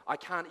numbered. I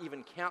can't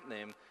even count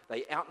them.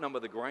 They outnumber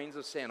the grains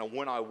of sand. And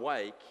when I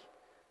wake,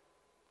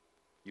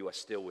 you are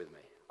still with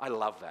me. I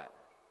love that.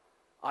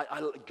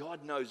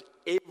 God knows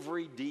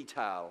every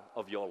detail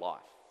of your life,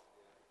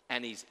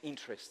 and he's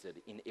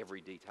interested in every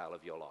detail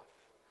of your life.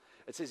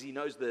 It says he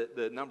knows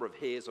the number of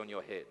hairs on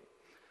your head.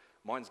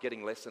 Mine's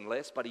getting less and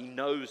less, but he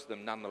knows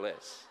them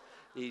nonetheless.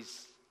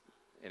 He's,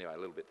 anyway, a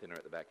little bit thinner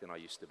at the back than I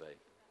used to be.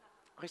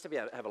 I used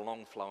to have a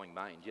long flowing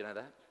mane. Do you know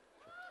that?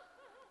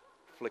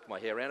 Flick my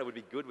hair around. It would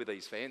be good with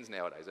these fans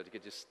nowadays. I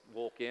could just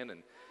walk in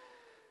and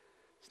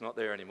it's not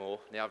there anymore.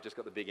 Now I've just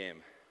got the big M.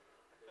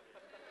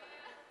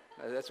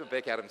 That's what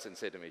Beck Adamson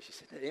said to me. She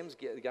said, M's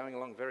going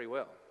along very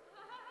well.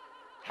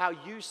 How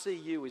you see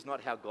you is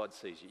not how God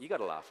sees you. You've got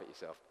to laugh at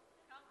yourself.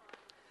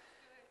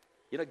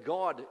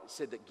 God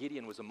said that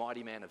Gideon was a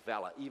mighty man of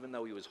valor, even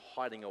though he was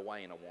hiding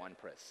away in a wine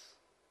press.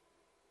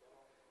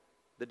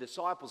 The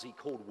disciples he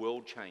called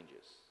world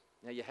changers.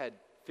 Now you had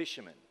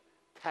fishermen,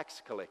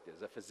 tax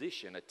collectors, a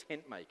physician, a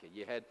tent maker.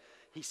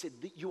 He said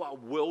that you are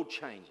world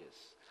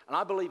changers. And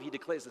I believe he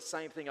declares the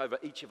same thing over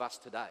each of us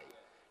today.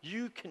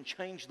 You can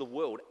change the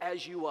world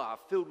as you are,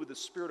 filled with the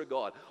Spirit of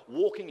God,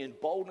 walking in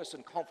boldness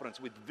and confidence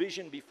with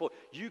vision before.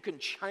 You can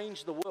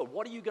change the world.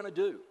 What are you going to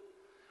do?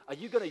 Are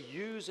you going to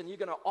use and you're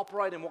going to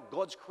operate in what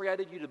God's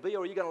created you to be,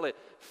 or are you going to let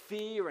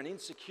fear and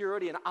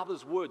insecurity and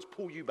others' words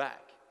pull you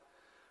back?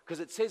 Because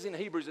it says in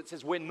Hebrews, it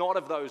says, we're not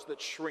of those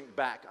that shrink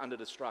back under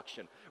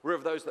destruction. We're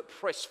of those that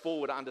press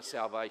forward under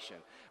salvation.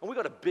 And we've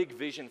got a big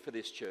vision for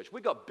this church.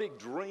 We've got big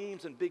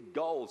dreams and big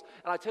goals.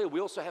 And I tell you, we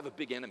also have a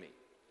big enemy.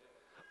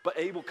 But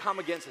he will come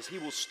against us. He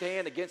will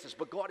stand against us.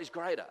 But God is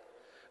greater.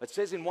 It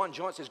says in 1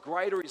 John, it says,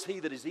 greater is he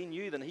that is in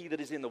you than he that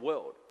is in the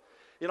world.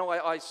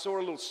 I saw a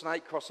little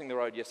snake crossing the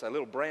road yesterday, a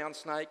little brown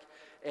snake,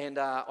 and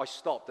I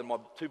stopped, and my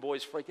two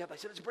boys freaked out. They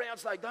said, it's a brown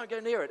snake, don't go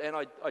near it. And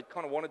I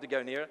kind of wanted to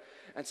go near it,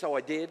 and so I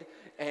did.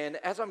 And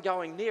as I'm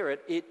going near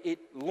it, it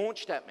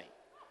launched at me.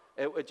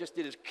 It just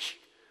did this,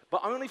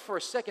 but only for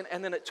a second,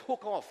 and then it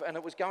took off, and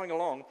it was going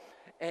along,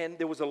 and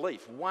there was a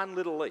leaf, one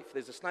little leaf.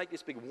 There's a snake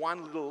this big,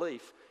 one little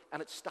leaf, and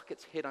it stuck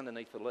its head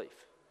underneath the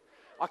leaf.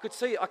 I could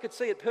see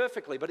it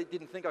perfectly, but it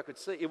didn't think I could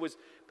see. But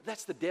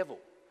that's the devil.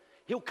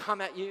 He'll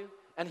come at you,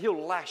 and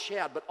he'll lash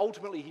out, but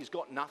ultimately he's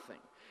got nothing.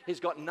 He's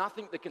got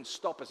nothing that can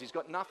stop us. He's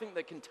got nothing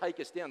that can take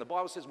us down. The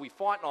Bible says we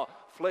fight not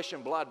flesh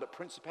and blood, but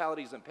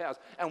principalities and powers,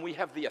 and we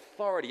have the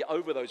authority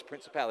over those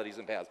principalities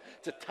and powers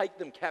to take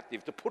them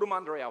captive, to put them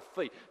under our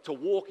feet, to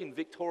walk in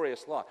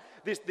victorious life.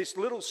 This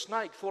little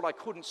snake thought I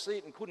couldn't see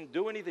it and couldn't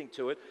do anything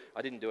to it.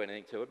 I didn't do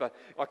anything to it, but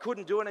I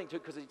couldn't do anything to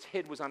it because its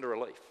head was under a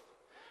leaf.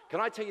 Can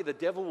I tell you, the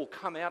devil will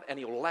come out and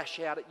he'll lash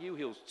out at you.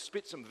 He'll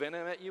spit some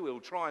venom at you. He'll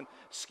try and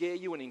scare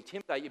you and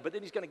intimidate you. But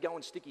then he's going to go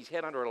and stick his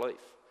head under a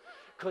leaf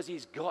because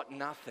he's got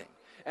nothing.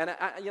 And,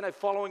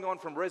 following on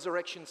from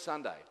Resurrection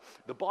Sunday,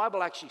 the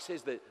Bible actually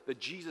says that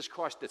Jesus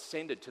Christ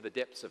descended to the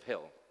depths of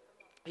hell.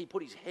 He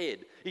put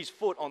his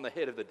foot on the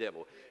head of the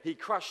devil. He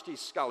crushed his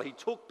skull. He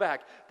took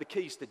back the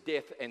keys to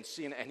death and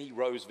sin, and he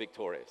rose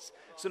victorious.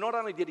 So not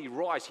only did he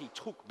rise, he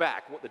took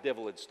back what the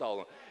devil had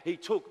stolen. He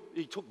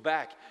took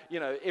back,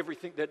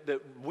 everything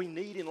that we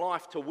need in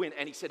life to win,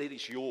 and he said, it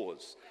is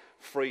yours,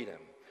 freedom.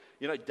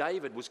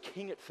 David was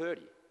king at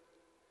 30.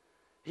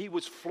 He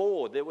was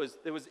flawed. There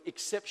was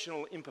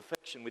exceptional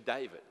imperfection with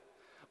David.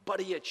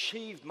 But he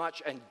achieved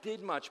much and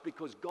did much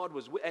because God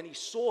was with him, and he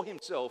saw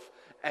himself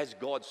as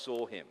God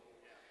saw him.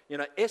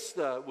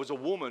 Esther was a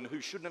woman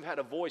who shouldn't have had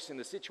a voice in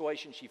the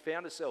situation she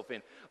found herself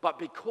in. But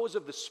because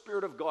of the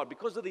Spirit of God,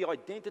 because of the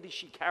identity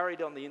she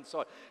carried on the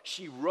inside,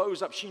 she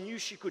rose up. She knew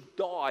she could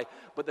die,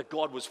 but that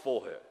God was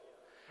for her.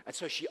 And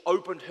so she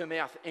opened her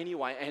mouth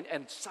anyway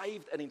and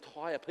saved an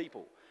entire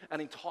people, an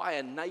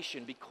entire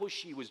nation, because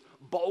she was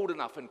bold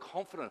enough and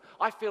confident.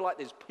 I feel like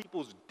there's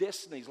people's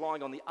destinies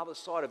lying on the other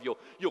side of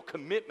your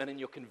commitment and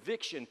your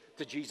conviction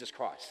to Jesus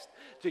Christ.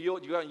 You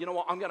know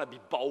what, I'm going to be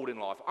bold in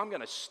life. I'm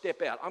going to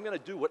step out. I'm going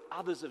to do what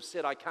others have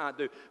said I can't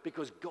do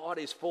because God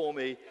is for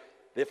me.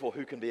 Therefore,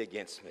 who can be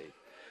against me?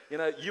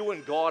 You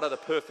and God are the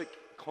perfect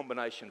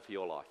combination for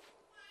your life.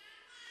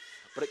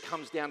 But it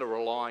comes down to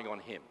relying on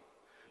Him.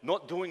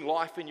 Not doing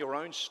life in your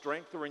own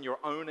strength or in your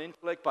own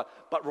intellect,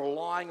 but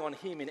relying on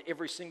Him in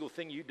every single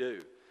thing you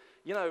do.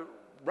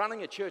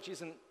 Running a church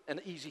isn't an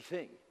easy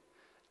thing.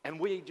 And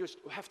we just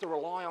have to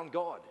rely on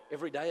God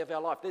every day of our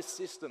life. There's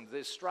systems,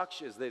 there's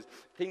structures, there's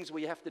things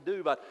we have to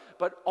do.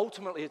 But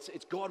ultimately,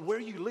 it's God, where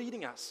are you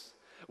leading us?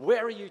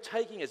 Where are you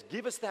taking us?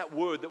 Give us that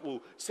word that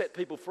will set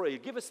people free.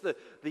 Give us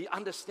the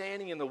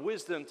understanding and the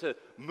wisdom to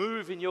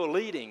move in your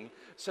leading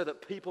so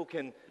that people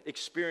can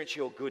experience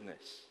your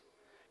goodness.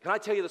 Can I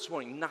tell you this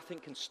morning, nothing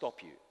can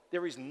stop you.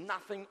 There is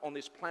nothing on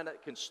this planet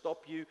that can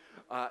stop you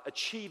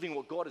achieving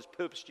what God has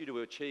purposed you to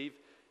achieve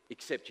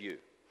except you.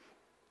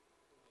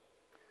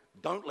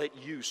 Don't let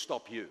you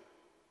stop you.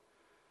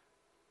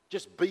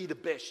 Just be the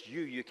best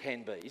you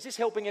can be. Is this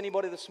helping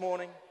anybody this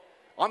morning?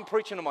 I'm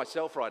preaching to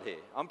myself right here.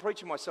 I'm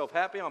preaching myself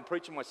happy. I'm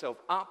preaching myself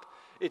up.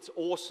 It's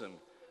awesome.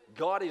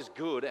 God is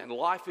good and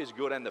life is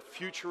good and the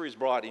future is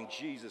bright in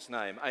Jesus'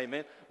 name.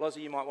 Amen.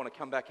 Lozzie, you might want to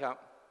come back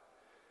up.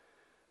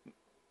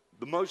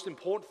 The most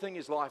important thing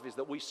in life is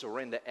that we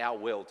surrender our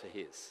will to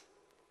His.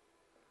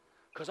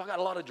 Because I got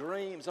a lot of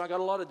dreams, I got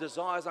a lot of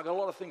desires, I got a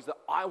lot of things that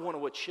I want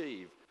to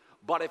achieve.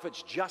 But if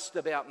it's just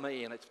about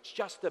me and it's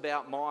just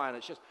about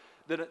mine,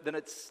 then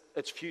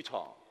it's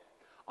futile.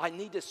 I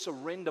need to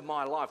surrender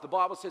my life. The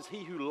Bible says,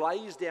 he who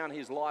lays down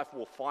his life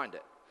will find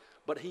it.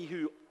 But he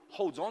who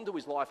holds on to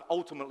his life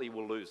ultimately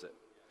will lose it.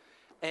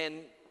 And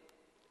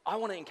I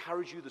want to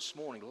encourage you this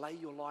morning, lay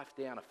your life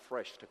down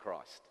afresh to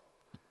Christ.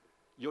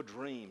 Your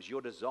dreams,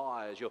 your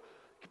desires,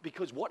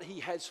 because what He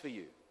has for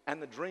you and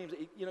the dreams,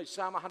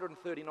 Psalm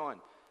 139,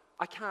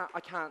 I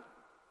can't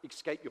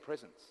escape your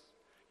presence.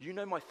 You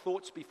know my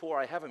thoughts before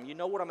I have them. You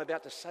know what I'm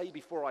about to say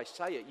before I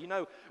say it. You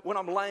know when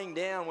I'm laying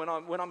down,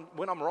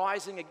 when I'm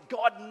rising.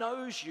 God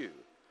knows you.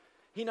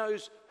 He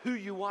knows who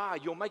you are.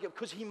 You'll make it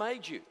because He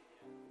made you.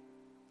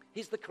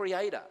 He's the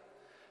Creator.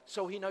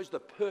 So He knows the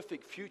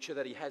perfect future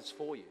that He has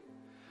for you.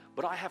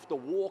 But I have to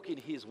walk in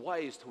His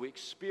ways to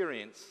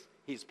experience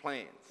His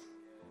plans.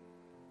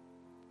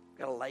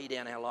 Got to lay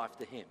down our life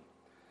to Him.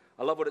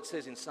 I love what it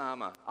says in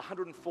Psalm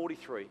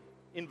 143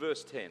 in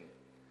verse 10. It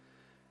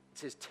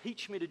says,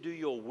 teach me to do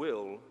your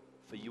will,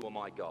 for you are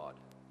my God.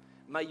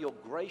 May your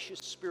gracious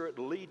Spirit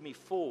lead me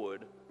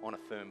forward on a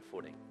firm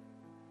footing.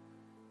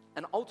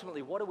 And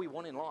ultimately, what do we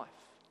want in life?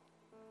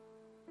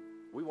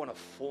 We want a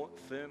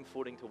firm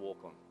footing to walk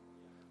on.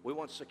 We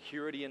want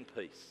security and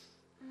peace.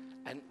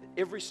 And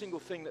every single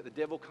thing that the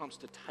devil comes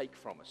to take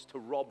from us, to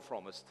rob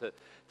from us,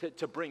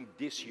 to bring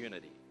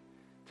disunity,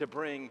 to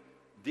bring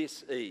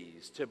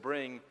dis-ease, to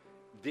bring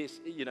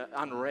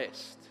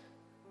unrest.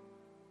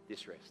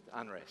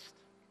 Unrest.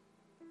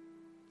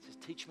 It says,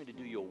 teach me to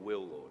do your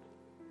will, Lord.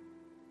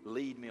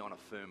 Lead me on a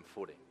firm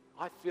footing.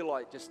 I feel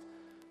like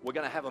we're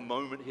going to have a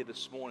moment here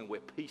this morning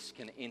where peace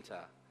can enter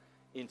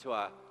into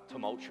a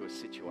tumultuous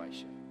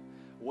situation.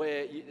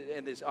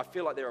 I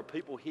feel like there are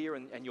people here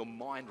and your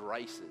mind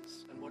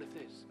races. And what if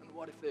this? And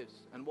what if this?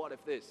 And what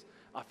if this?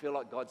 I feel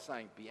like God's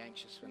saying, be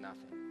anxious for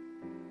nothing.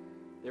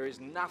 There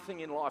is nothing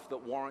in life that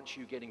warrants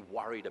you getting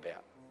worried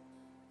about,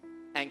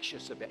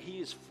 anxious about.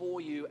 He is for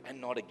you and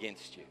not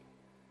against you.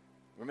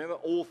 Remember,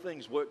 all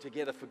things work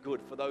together for good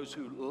for those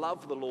who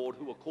love the Lord,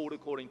 who are called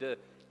according to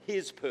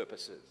His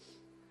purposes.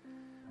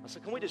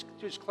 So can we just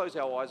close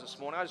our eyes this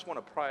morning? I just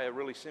want to pray a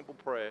really simple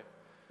prayer.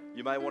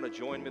 You may want to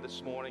join me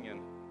this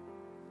morning.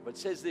 But it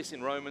says this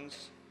in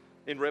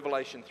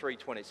Revelation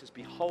 3:20. It says,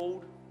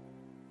 behold,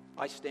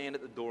 I stand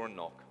at the door and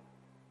knock.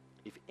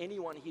 If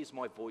anyone hears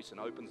my voice and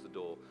opens the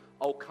door,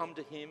 I'll come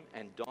to him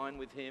and dine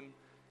with him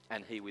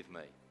and he with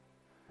me.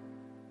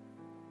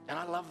 And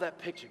I love that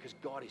picture because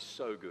God is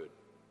so good.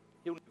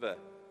 He'll never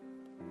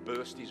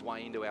burst his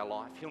way into our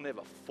life. He'll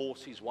never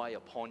force his way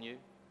upon you.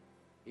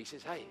 He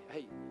says, hey,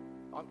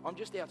 I'm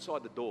just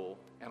outside the door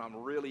and I'm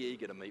really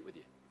eager to meet with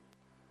you.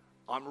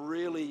 I'm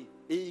really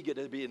eager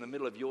to be in the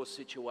middle of your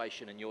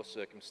situation and your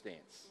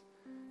circumstance.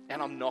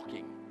 And I'm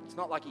knocking. It's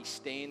not like he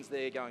stands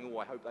there going, oh,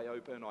 I hope they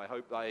open. I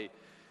hope they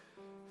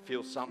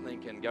feel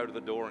something and go to the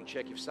door and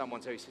check if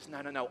someone's there. He says,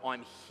 no,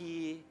 I'm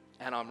here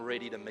and I'm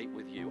ready to meet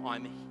with you.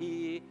 I'm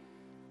here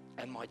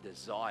and my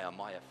desire,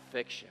 my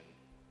affection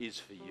is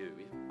for you.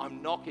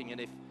 I'm knocking, and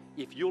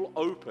if you'll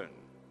open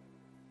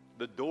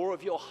the door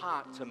of your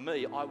heart to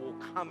me, I will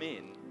come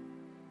in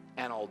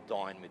and I'll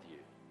dine with you.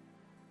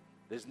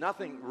 There's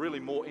nothing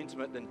really more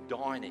intimate than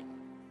dining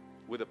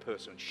with a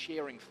person,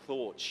 sharing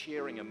thoughts,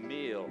 sharing a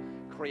meal,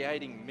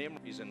 creating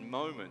memories and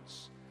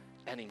moments,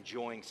 and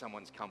enjoying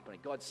someone's company.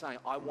 God's saying,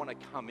 I want to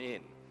come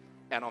in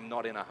and I'm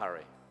not in a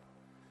hurry.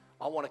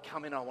 I want to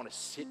come in and I want to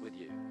sit with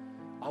you.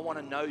 I want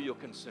to know your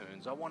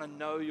concerns. I want to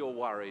know your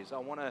worries. I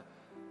want to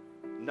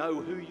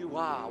know who you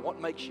are, what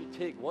makes you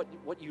tick, what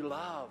you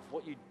love,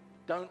 what you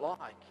don't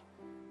like.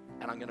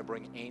 And I'm going to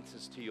bring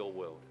answers to your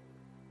world.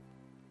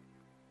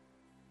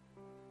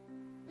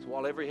 So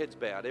while every head's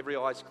bowed, every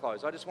eye's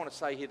closed, I just want to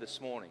say here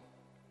this morning,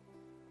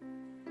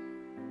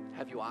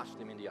 have you asked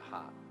him into your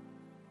heart?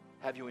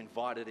 Have you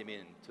invited him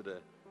into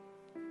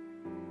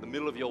the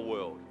middle of your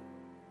world?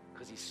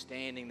 Because he's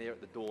standing there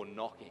at the door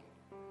knocking,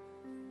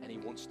 and he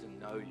wants to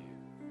know you,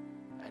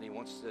 and he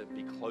wants to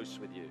be close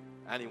with you,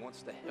 and he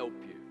wants to help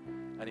you,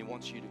 and he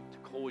wants you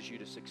to cause you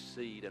to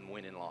succeed and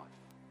win in life.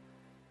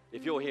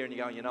 If you're here and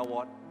you're going, you know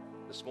what,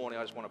 this morning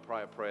I just want to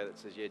pray a prayer that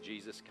says, yeah,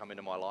 Jesus, come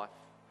into my life,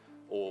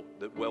 or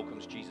that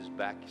welcomes Jesus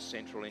back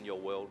central in your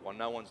world, while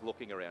no one's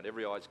looking around,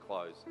 every eye's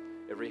closed,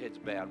 every head's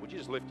bowed. Would you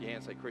just lift your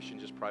hand and say, Christian,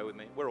 just pray with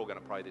me? We're all going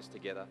to pray this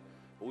together.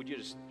 Or would you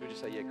just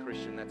say, yeah,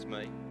 Christian, that's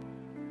me?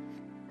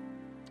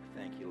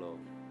 Thank you, Lord.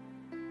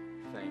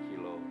 Thank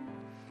you, Lord.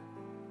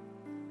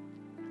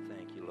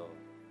 Thank you, Lord.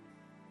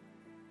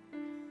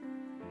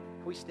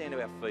 Can we stand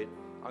to our feet?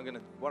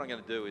 What I'm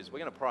going to do is we're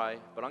going to pray,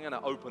 but I'm going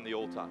to open the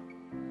altar.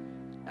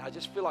 And I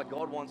just feel like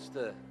God wants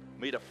to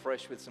meet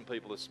afresh with some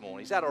people this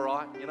morning. Is that all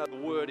right? You know, the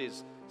word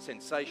is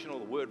sensational.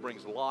 The word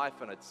brings life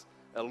and it's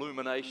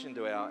illumination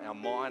to our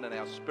mind and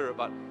our spirit.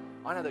 But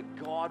I know that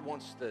God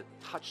wants to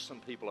touch some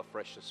people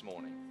afresh this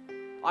morning.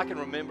 I can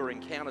remember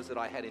encounters that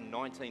I had in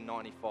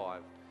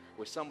 1995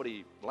 where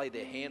somebody laid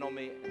their hand on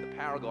me and the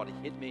power of God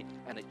hit me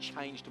and it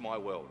changed my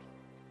world.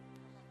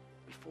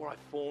 Before I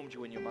formed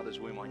you in your mother's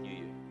womb, I knew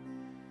you.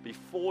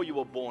 Before you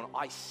were born,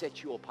 I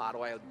set you apart.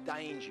 I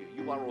ordained you.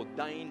 You are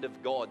ordained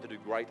of God to do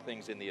great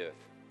things in the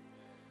earth.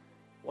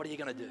 What are you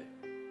going to do?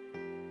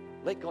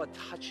 Let God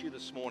touch you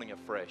this morning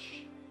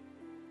afresh.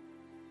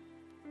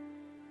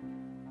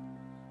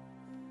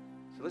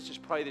 So let's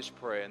just pray this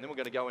prayer, and then we're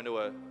going to go into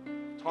a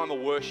time of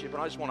worship,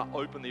 and I just want to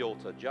open the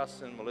altar.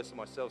 Justin, Melissa,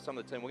 myself, some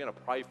of the team, we're going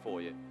to pray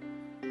for you.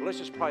 But let's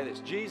just pray this.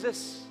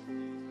 Jesus,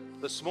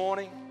 this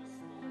morning,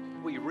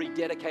 we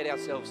rededicate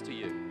ourselves to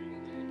you.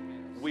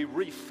 We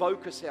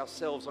refocus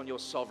ourselves on your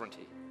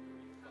sovereignty,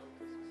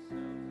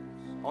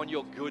 on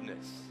your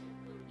goodness,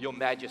 your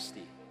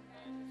majesty.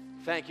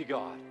 Thank you,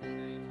 God.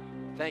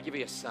 Thank you for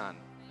your Son.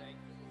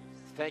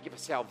 Thank you for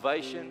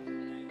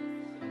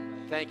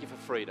salvation. Thank you for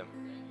freedom.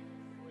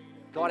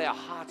 God, our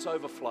hearts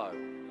overflow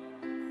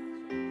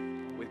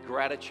with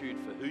gratitude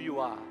for who you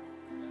are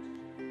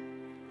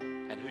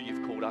and who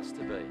you've called us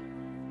to be.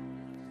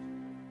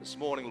 This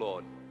morning,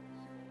 Lord,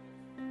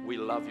 we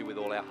love you with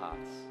all our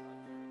hearts.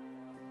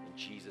 In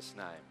Jesus'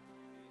 name,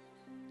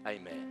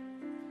 amen.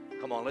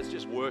 Come on, let's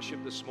just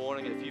worship this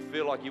morning. And if you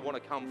feel like you want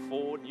to come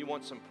forward and you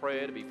want some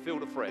prayer to be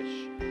filled afresh,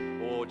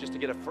 or just to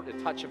get a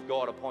touch of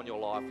God upon your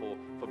life, or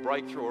for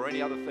breakthrough or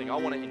any other thing, I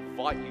want to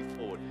invite you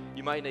forward.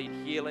 You may need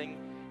healing.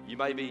 You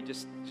may be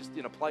just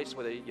in a place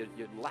where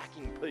you're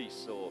lacking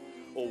peace or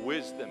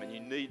wisdom and you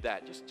need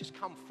that. Just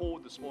come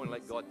forward this morning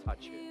and let God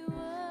touch you.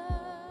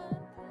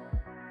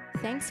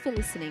 Thanks for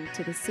listening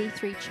to the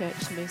C3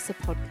 Church Noosa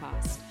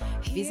podcast.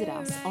 Visit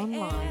us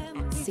online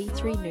at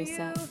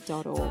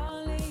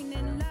c3noosa.org.